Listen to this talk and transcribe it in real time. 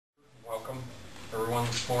on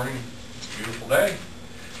this morning. It's a beautiful day.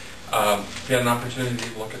 If you had an opportunity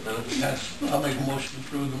to look at minutes? Yes, I'll make a motion to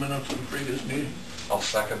approve the minutes of the previous meeting. I'll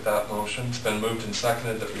second that motion. It's been moved and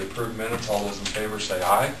seconded that we approve minutes. All those in favor say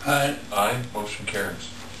aye. Aye. Aye. Motion carries.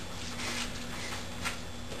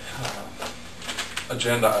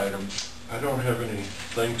 Agenda items. I don't have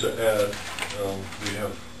anything to add. We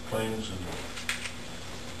have claims and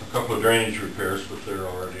a couple of drainage repairs, but they're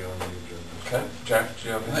already on the agenda. Okay. Jack, do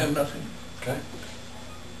you have I have anything? nothing. Okay.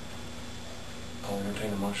 I'll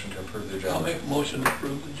entertain a motion to approve the agenda. I'll make a motion to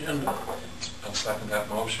approve the agenda. I'll second that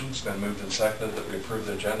motion. It's been moved and seconded that we approve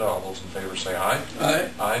the agenda. All those in favor say aye. Aye.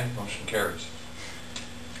 Aye. Motion carries.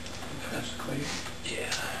 That's clear.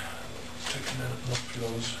 Yeah. Take a minute and look through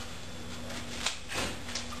those.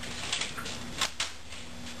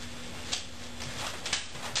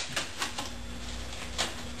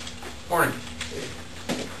 Morning.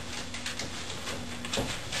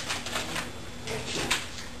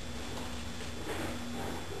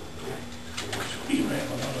 Email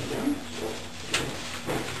another thing.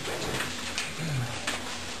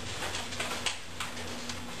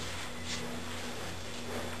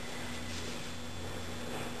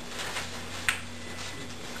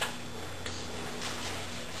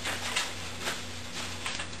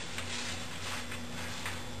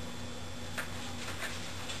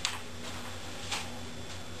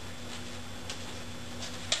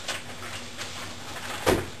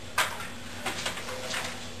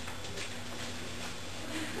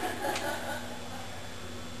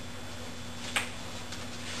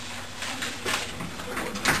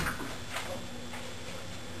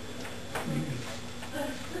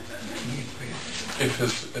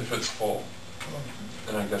 If it's full,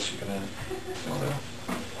 then I guess you can end.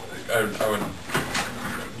 I would.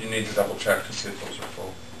 You need to double check to see if those are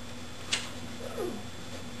full.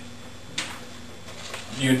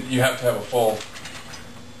 You have to have a full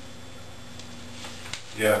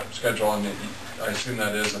schedule, and I assume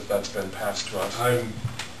that is if that's been passed to us.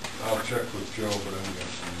 I'll check with Joe, but I'm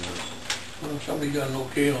guessing yes. Well, somebody got an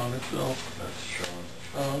okay on it, so, That's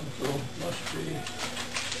Sean. so must be.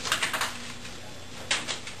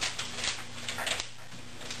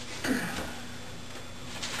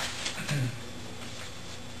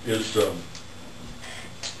 Is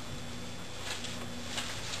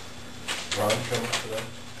Ron coming today?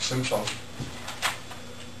 Assume so.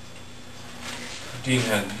 Dean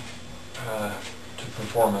had to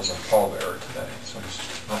perform as a pallbearer today, so he's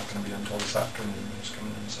not going to be until this afternoon. He's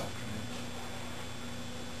coming in this afternoon.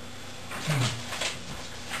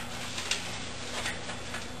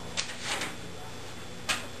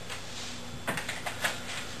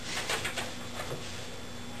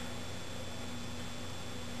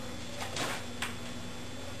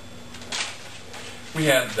 We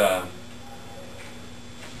had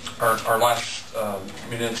our last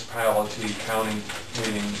municipality county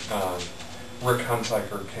meeting. Rick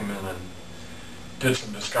Hunziker came in and did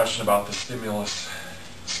some discussion about the stimulus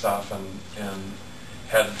stuff and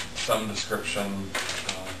had some description.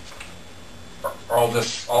 All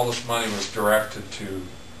this money was directed to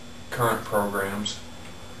current programs,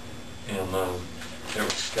 and it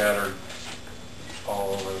was scattered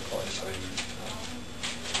all over the place. I mean,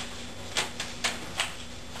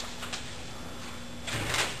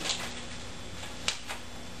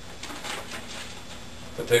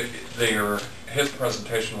 but his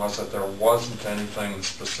presentation was that there wasn't anything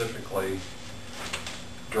specifically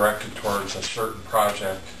directed towards a certain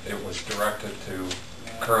project. It was directed to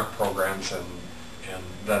current programs, and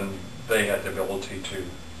then they had the ability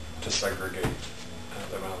to segregate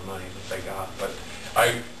the amount of money that they got. But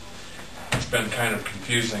it's been kind of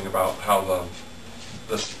confusing about how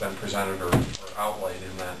this has been presented or outlaid,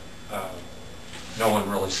 in that no one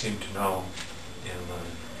really seemed to know, and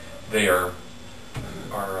they are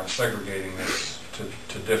segregating this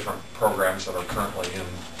to different programs that are currently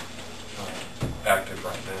active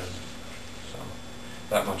right now. So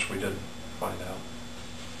that much we did find out.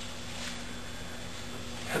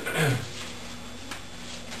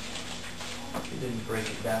 He didn't break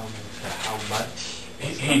it down into how much.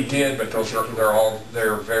 He did, but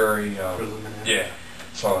they're very preliminary. yeah.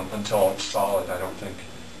 So until it's solid, I don't think you.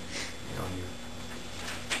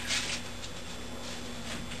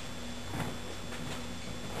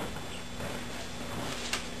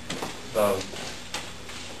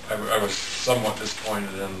 I was somewhat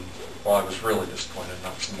disappointed I was really disappointed,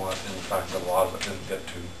 not somewhat, in the fact that a lot of it didn't get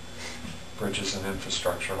to bridges and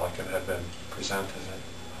infrastructure like it had been presented.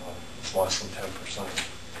 It's less than 10%.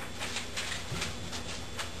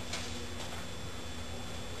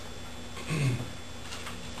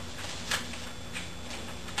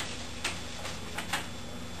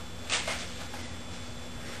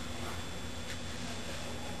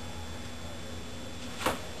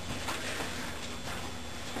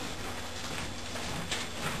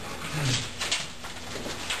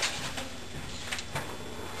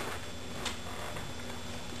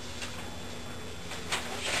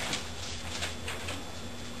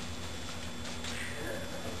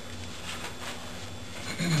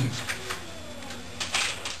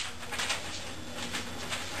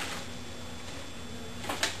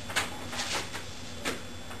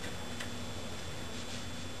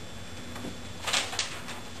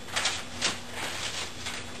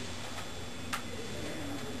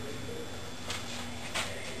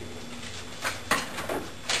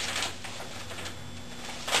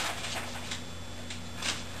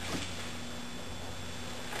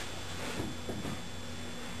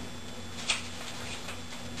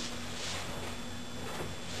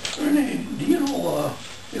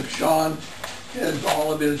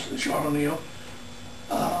 all it is, Sean O'Neill,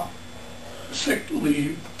 sick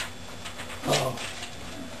leave,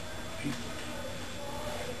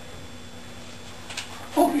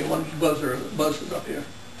 okay, one buzzes up here.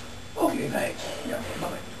 Okay, thanks, yeah,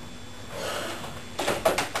 bye.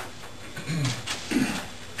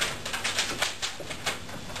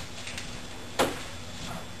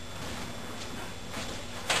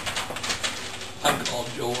 I called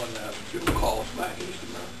Joe on that, Joe calls back, he's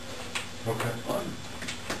Okay. on,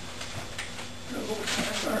 no,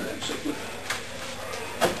 that sick leave.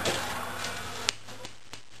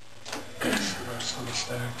 The rest of the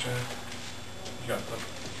stack, Jack. You got the,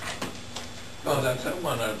 Oh, that's that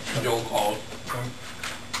one that Joe called. okay.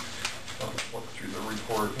 I'll just look through the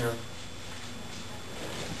report here.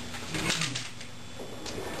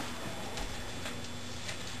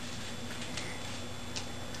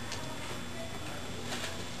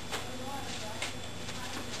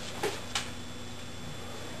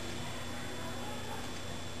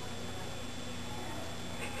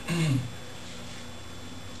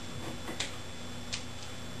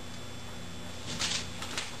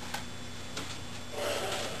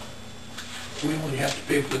 We only have to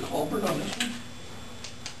pay for the culvert on this one?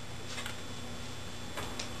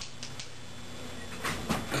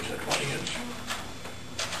 That's a 20 inch.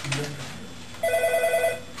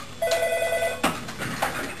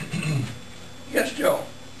 Yes, Joe.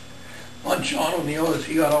 On Sean O'Neill,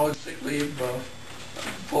 he got all his sick leave,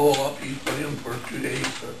 full up, he's put in for 2 days,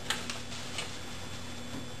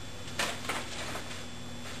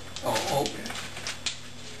 Oh, okay.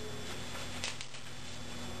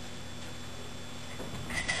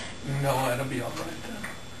 No, that'll be all right then.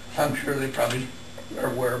 I'm sure they probably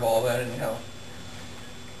are aware of all that anyhow.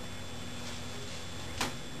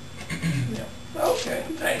 Yeah, okay,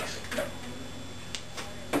 thanks. Yeah.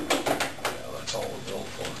 Yeah, that's all we're billed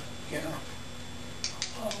for. Yeah.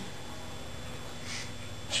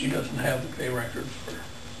 She doesn't have the pay records for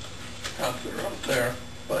counselor up there,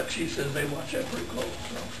 but she says they watch that pretty close,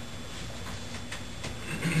 so.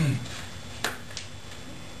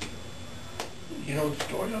 You know the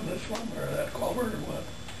story on this one, or that culvert, or what?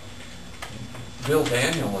 Bill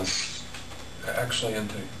Daniel is actually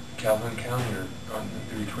into Calhoun County or on,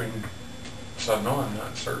 between, so no, I'm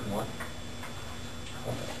not certain what.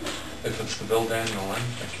 If it's the Bill Daniel I'm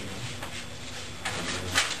thinking of.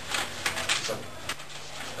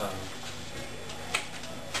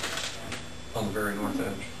 It's on the very north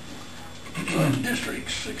edge. District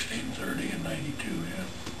 1630 and 92, yeah.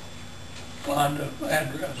 Fonda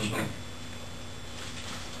address. Mhm.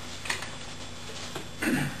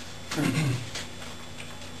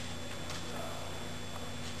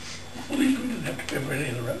 At least we didn't have to pay for any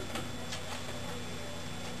of the rest.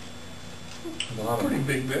 A lot of- Pretty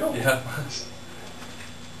big bill. Yeah, it was.